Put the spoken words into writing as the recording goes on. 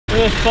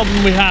First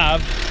problem we have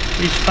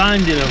is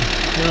finding them.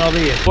 They're not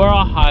here. Where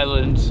our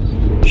highlands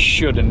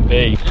shouldn't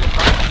be.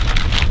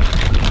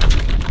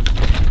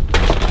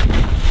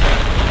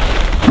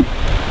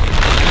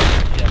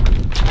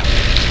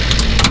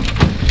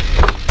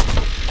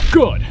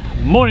 Good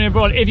morning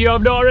everyone. If you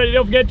have not already,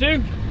 don't forget to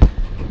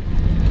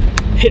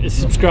hit the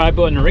subscribe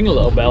button and ring a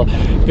little bell.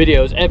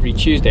 Videos every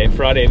Tuesday and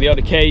Friday, the odd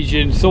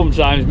occasion,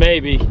 sometimes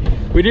maybe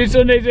we do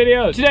Sunday's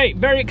videos. Today,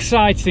 very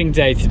exciting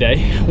day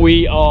today.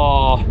 We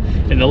are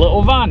in the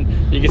little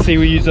van. You can see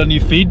we used our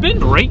new feed bin.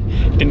 Great,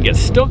 didn't get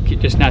stuck,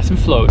 it just nice and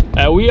flowed.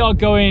 We are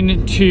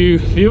going to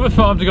the other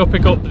farm to go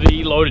pick up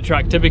the loader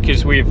tractor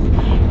because we've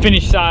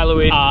finished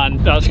siloing and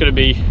that's going to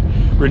be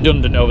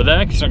redundant over there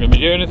because it's not going to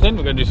be doing anything.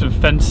 We're going to do some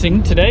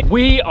fencing today.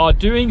 We are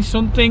doing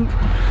something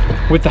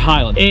with the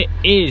highland. It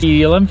is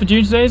the 11th of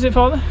June today, is it,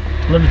 Father?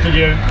 11th of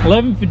June.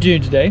 11th of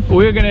June today.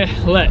 We're going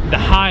to let the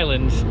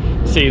highlands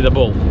see the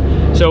bull.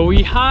 So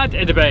we had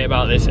a debate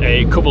about this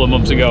a couple of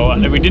months ago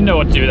and we didn't know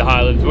what to do with the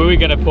highlands. Were we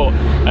going to put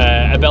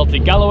a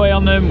belted Galloway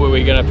on them? Were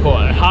we going to put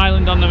a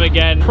highland on them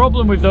again?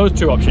 Problem with those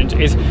two options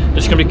is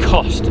there's going to be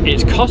cost.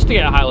 It's cost to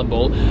get a highland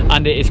bull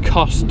and it is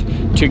cost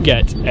to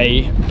get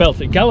a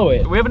belted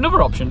Galloway. We have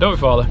another option, don't we,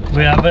 Father?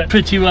 We have it.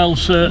 Pretty well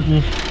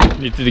certain.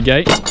 Lead to the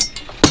gate.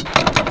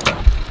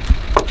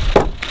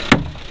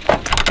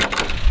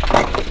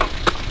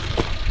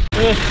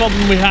 First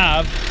problem we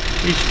have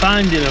is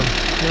finding them.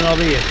 They're not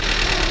here.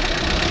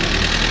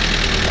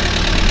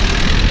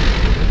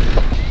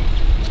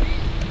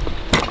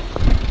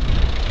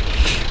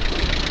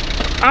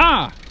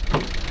 Ah!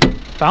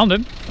 Found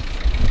him.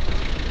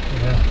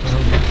 Yeah,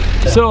 found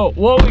him. So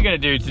what we're going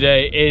to do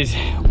today is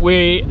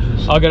we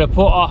are going to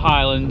put our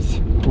highlands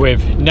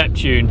with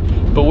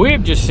Neptune, but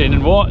we've just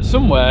seen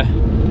somewhere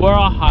where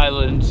our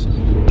highlands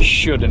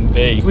shouldn't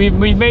be. We've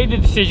made the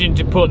decision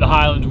to put the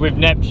highlands with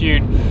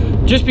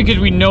Neptune just because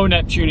we know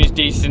Neptune is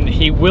decent.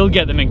 He will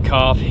get them in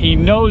calf. He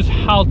knows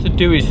how to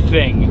do his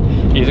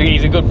thing.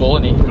 He's a good bull,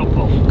 isn't he? Good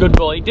bull. Good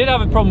bull. He did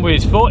have a problem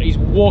with his foot. He's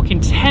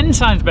walking 10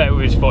 times better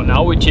with his foot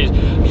now, which is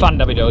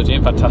fan-dabby-dozy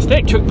and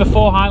fantastic. Took the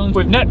 4 highlands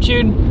with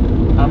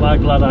Neptune. Am I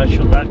glad I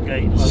shut that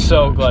gate?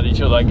 So glad he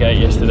shut that gate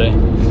yesterday.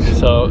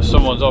 So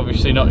someone's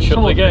obviously not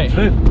shut the gate.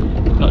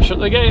 Not shut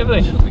the gate, have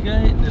they? Shut the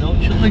gate. They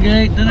don't shut the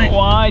gate, do they?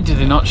 Why do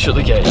they not shut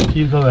the gate?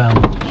 You go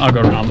around. I'll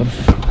go around them.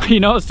 You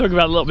know, let's talk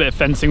about a little bit of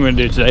fencing we're going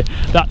to do today.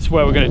 That's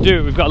where we're going to do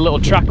it. We've got a little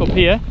track up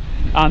here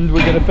and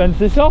we're going to fence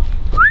this off.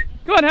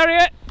 Go on,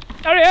 Harriet!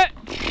 Harriet!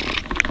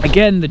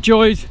 Again, the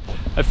joys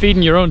of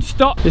feeding your own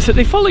stock is that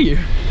they follow you.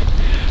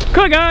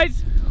 Come on,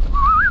 guys!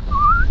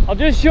 I'll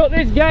just shut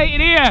this gate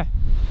in here.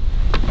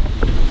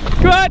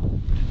 Come on!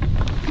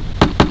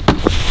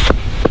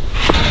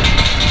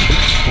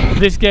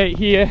 This gate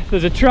here,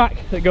 there's a track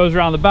that goes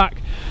around the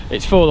back.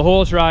 It's for the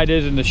horse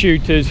riders and the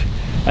shooters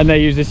and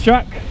they use this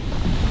track.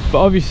 But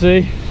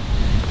obviously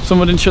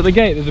someone didn't shut the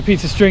gate. There's a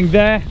piece of string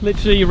there.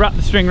 Literally you wrap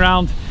the string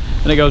around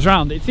and it goes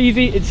round. It's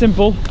easy, it's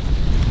simple,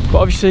 but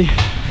obviously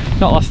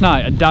not last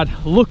night. And Dad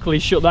luckily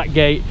shut that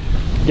gate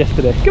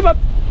yesterday. Come on.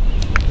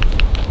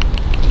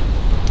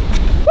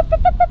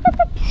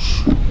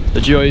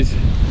 The joys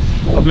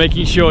of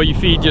making sure you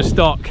feed your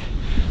stock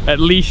at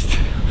least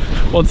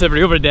once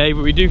every other day,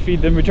 but we do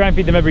feed them. We try and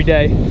feed them every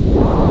day.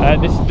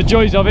 And this is the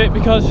joys of it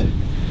because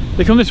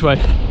they come this way.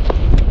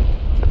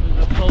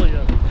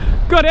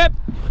 Got it.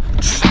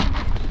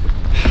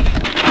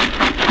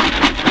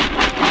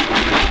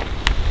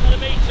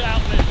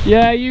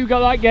 Yeah, you got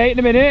that gate in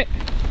a minute.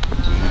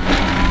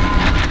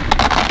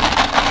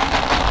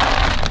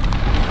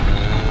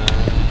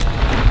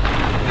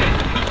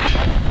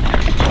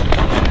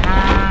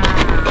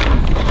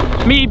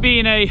 Me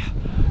being a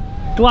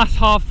glass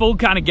half full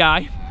kind of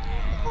guy,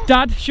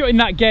 Dad shutting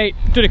that gate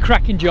did a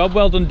cracking job.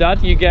 Well done,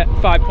 Dad, you get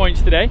 5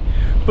 points today.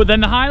 But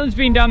then the highlands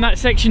being down that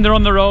section, they're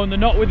on their own, they're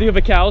not with the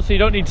other cows, so you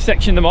don't need to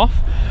section them off.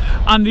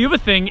 And the other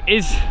thing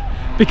is,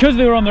 because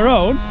they were on their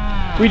own,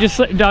 we just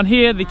slipped them down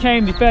here, they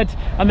came, they fed,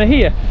 and they're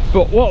here.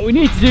 But what we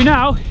need to do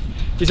now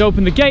is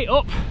open the gate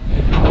up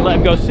and let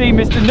them go see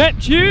Mr.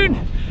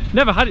 Neptune.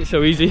 Never had it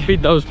so easy.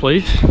 Feed those,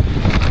 please.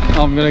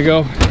 I'm gonna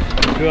go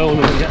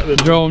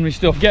drone me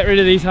stuff, get rid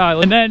of these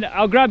highlands, and then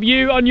I'll grab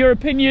you on your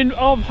opinion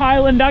of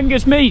Highland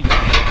Angus meat.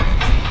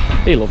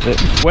 He loved it.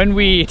 When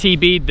we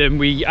TB'd them,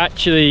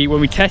 when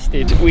we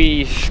tested,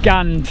 we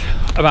scanned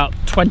about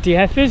 20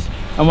 heifers,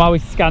 and while we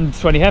scanned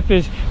 20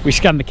 heifers, we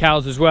scanned the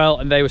cows as well,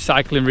 and they were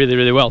cycling really,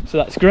 really well. So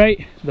that's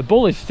great. The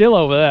bull is still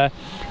over there,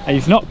 and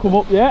he's not come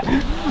up yet.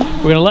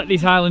 We're gonna let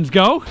these highlands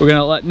go. We're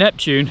gonna let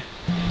Neptune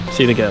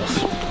see the girls.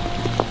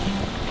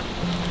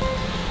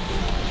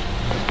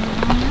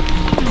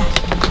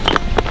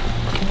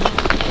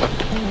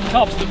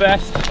 Top's the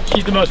best,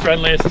 she's the most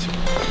friendliest.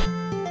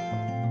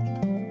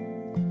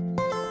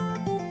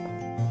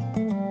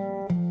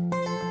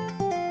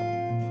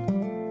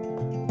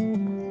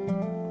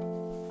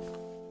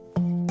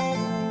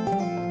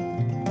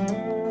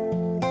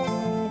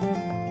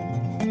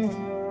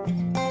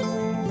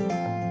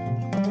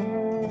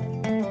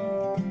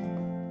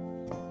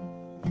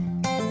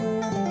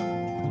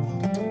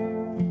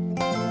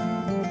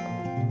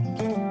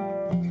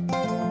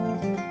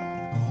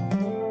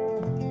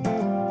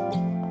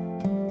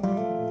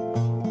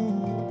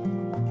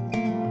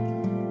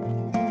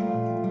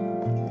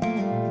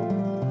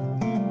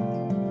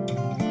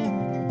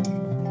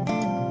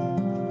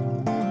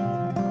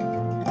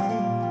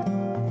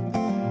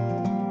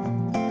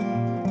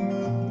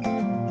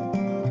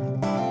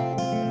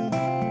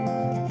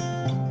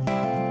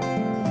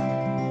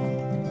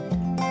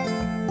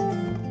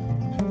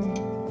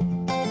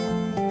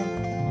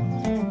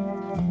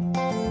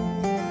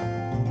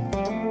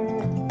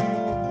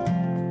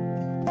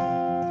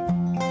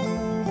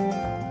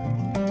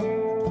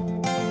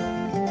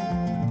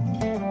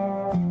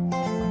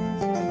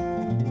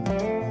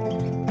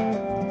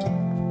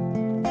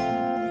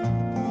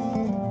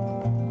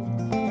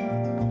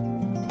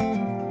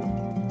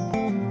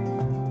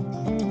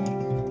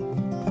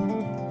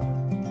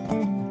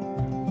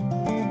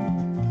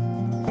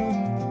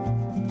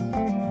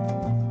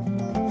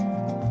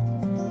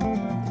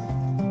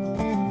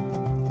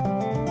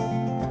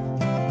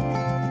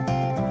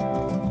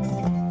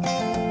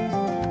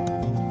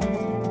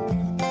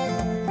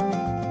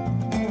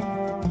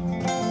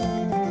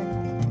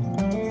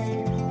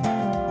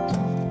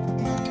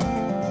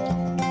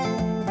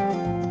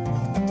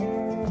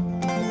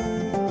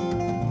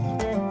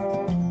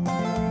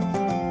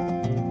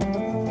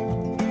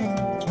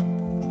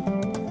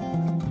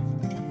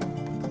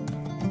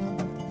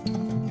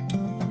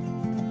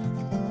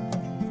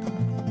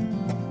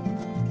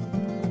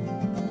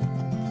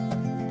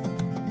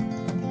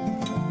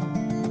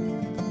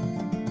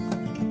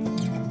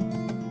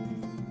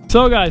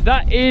 So guys,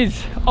 that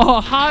is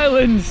our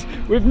Highlands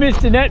with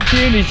Mr.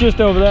 Neptune. He's just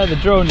over there. The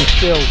drone is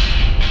still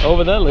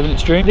over there living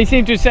its dream. They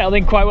seem to have settled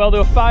in quite well. They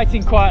were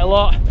fighting quite a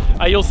lot.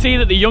 You'll see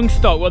that the young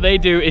stock, what they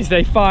do is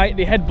they fight,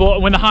 they headbutt,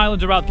 and when the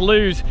Highlands are about to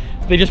lose,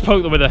 they just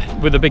poke them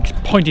with the big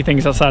pointy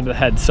things outside of the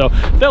head. So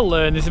they'll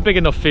learn. There's a big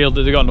enough field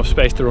that they've got enough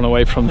space to run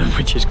away from them,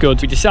 which is good.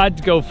 We decided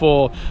to go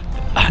for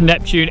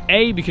Neptune,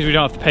 A, because we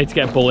don't have to pay to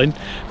get a bull in,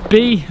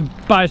 B,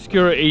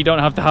 biosecurity, you don't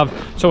have to have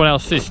someone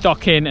else's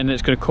stock in and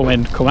it's going to come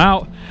in, come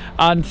out,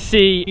 and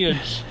C,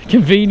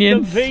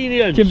 convenience.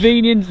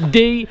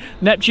 D,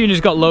 Neptune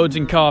has got loads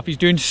in calf. He's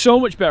doing so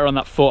much better on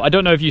that foot. I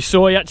don't know if you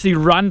saw, he actually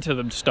ran to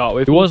them to start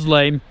with. He was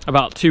lame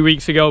about 2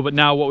 weeks ago, but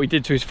now what we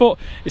did to his foot,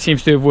 it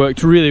seems to have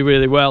worked really,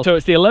 really well. So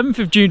it's the 11th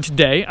of June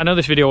today. I know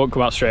this video won't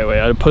come out straight away.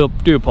 I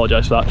do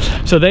apologise for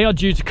that. So they are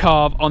due to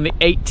calve on the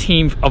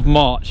 18th of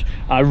March.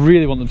 I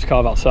really want them to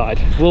calve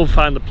outside. We'll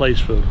find a place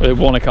for them. They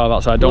want to calve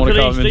outside, don't want to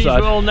calve them inside.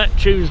 These are all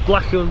Neptunes,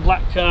 black and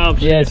black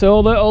calves. Yeah, so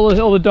all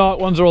the dark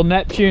ones are all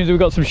Neptunes. We've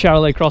got some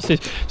Charolais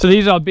crosses. So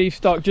these are beef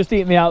stock, just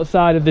eating the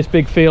outside of this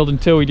big field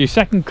until we do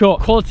second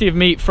cut. Quality of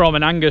meat from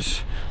an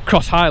Angus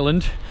cross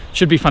Highland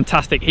should be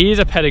fantastic. He is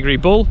a pedigree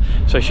bull,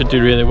 so he should do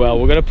really well.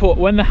 We're going to put,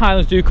 when the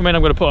Highlands do come in,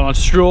 I'm going to put them on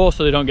straw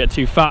so they don't get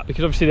too fat,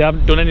 because obviously they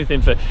haven't done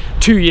anything for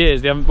 2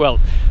 years. They haven't,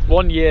 well,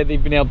 1 year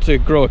they've been able to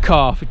grow a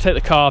calf. We take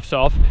the calves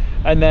off,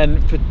 and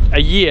then for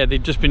a year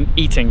they've just been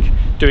eating,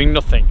 doing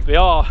nothing. They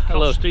are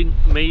costing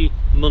me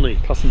money.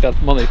 Costing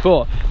Dad money,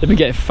 but they've been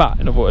getting fat,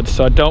 in other words,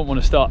 so I don't want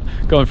to start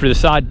going through the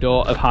side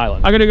door of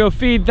Highland. I'm going to go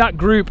feed that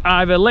group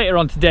either later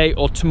on today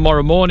or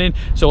tomorrow morning,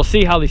 so we'll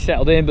see how they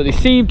settled in, but they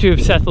seem to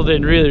have settled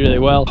in really, really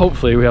well.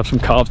 Hopefully we have some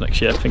calves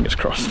next year, fingers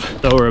crossed.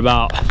 So we're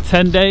about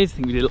 10 days, I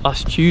think we did it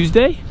last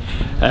Tuesday,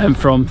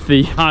 from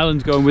the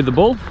Highlands going with the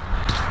bull,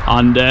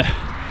 and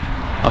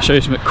I'll show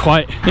you something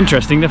quite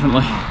interesting,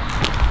 definitely.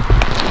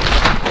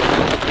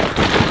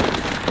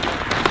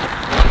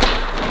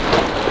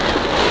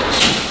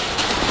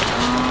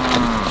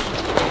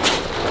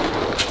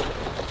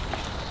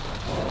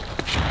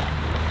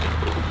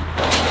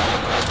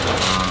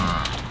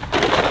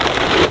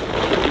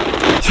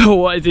 So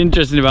what is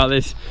interesting about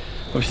this,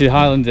 obviously the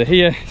Highlands are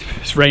here.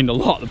 It's rained a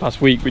lot the past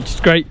week, which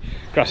is great.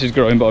 Grass is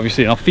growing, but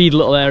obviously I'll feed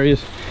little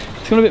areas.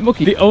 It's gone a bit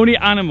mucky. The only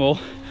animal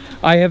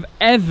I have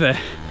ever,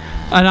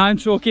 and I'm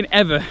talking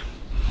ever,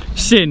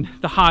 seen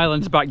the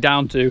Highlands back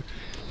down to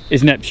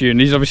is Neptune.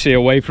 He's obviously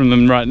away from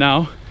them right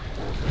now.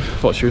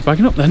 Thought she was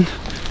backing up then.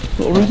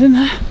 Little red in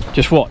there.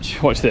 Just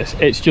watch this.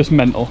 It's just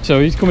mental.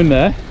 So he's coming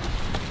there.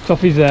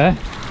 Toffee's there.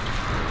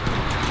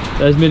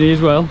 There's Minnie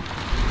as well.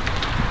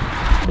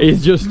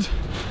 He's just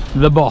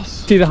the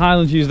boss. See, the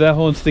Highlands use their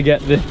horns to get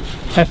the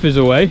heifers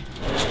away,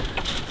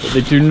 but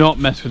they do not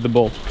mess with the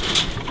bull.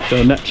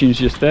 So Neptune's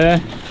just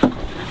there.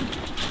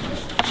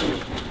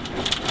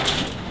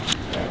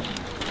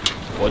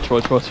 Watch.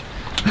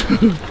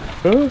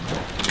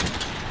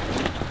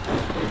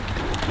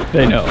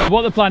 They know.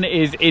 What the plan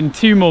is, in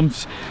 2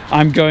 months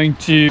I'm going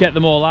to get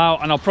them all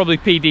out, and I'll probably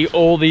PD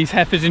all these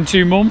heifers in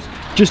 2 months,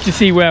 just to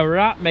see where we're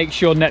at, make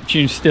sure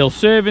Neptune's still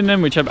serving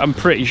them, which I'm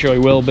pretty sure he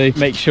will be.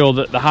 Make sure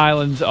that the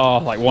Highlands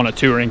are like 1 or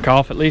 2 are in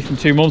calf at least in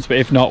 2 months, but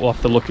if not, we'll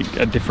have to look at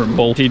a different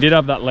bull. He did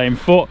have that lame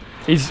foot.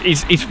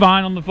 He's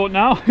fine on the foot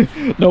now.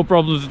 No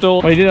problems at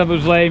all. When he did have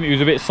his lame, he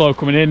was a bit slow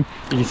coming in.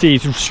 You can see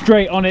he's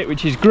straight on it,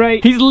 which is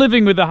great. He's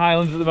living with the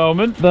Highlands at the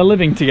moment. They're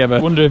living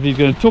together. Wonder if he's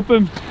going to tup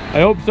him.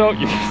 I hope so.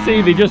 You can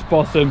see they just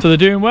boss him. So they're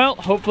doing well.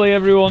 Hopefully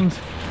everyone's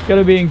going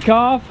to be in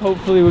calf.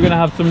 Hopefully we're going to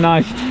have some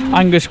nice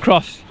Angus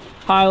cross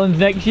Highlands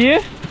next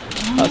year.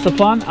 That's the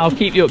plan. I'll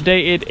keep you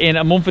updated in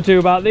a month or 2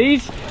 about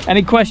these.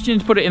 Any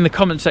questions, put it in the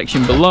comment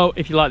section below.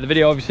 If you like the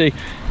video, obviously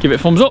give it a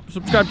thumbs up,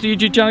 subscribe to the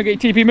YouTube channel,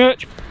 get your TP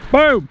merch.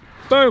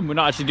 Boom, we're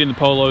not actually doing the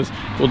polos,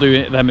 we'll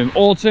do them in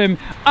autumn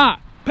at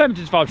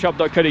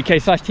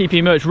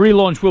pembertonsfarmshop.co.uk/TP merch.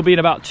 Relaunch will be in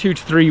about 2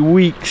 to 3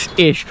 weeks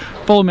ish.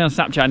 Follow me on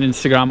Snapchat and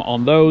Instagram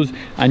on those,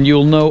 and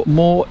you'll know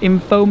more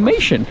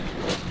information.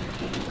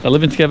 They're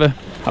living together,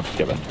 happy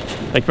together.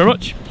 Thank you very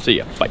much, see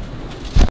ya, bye.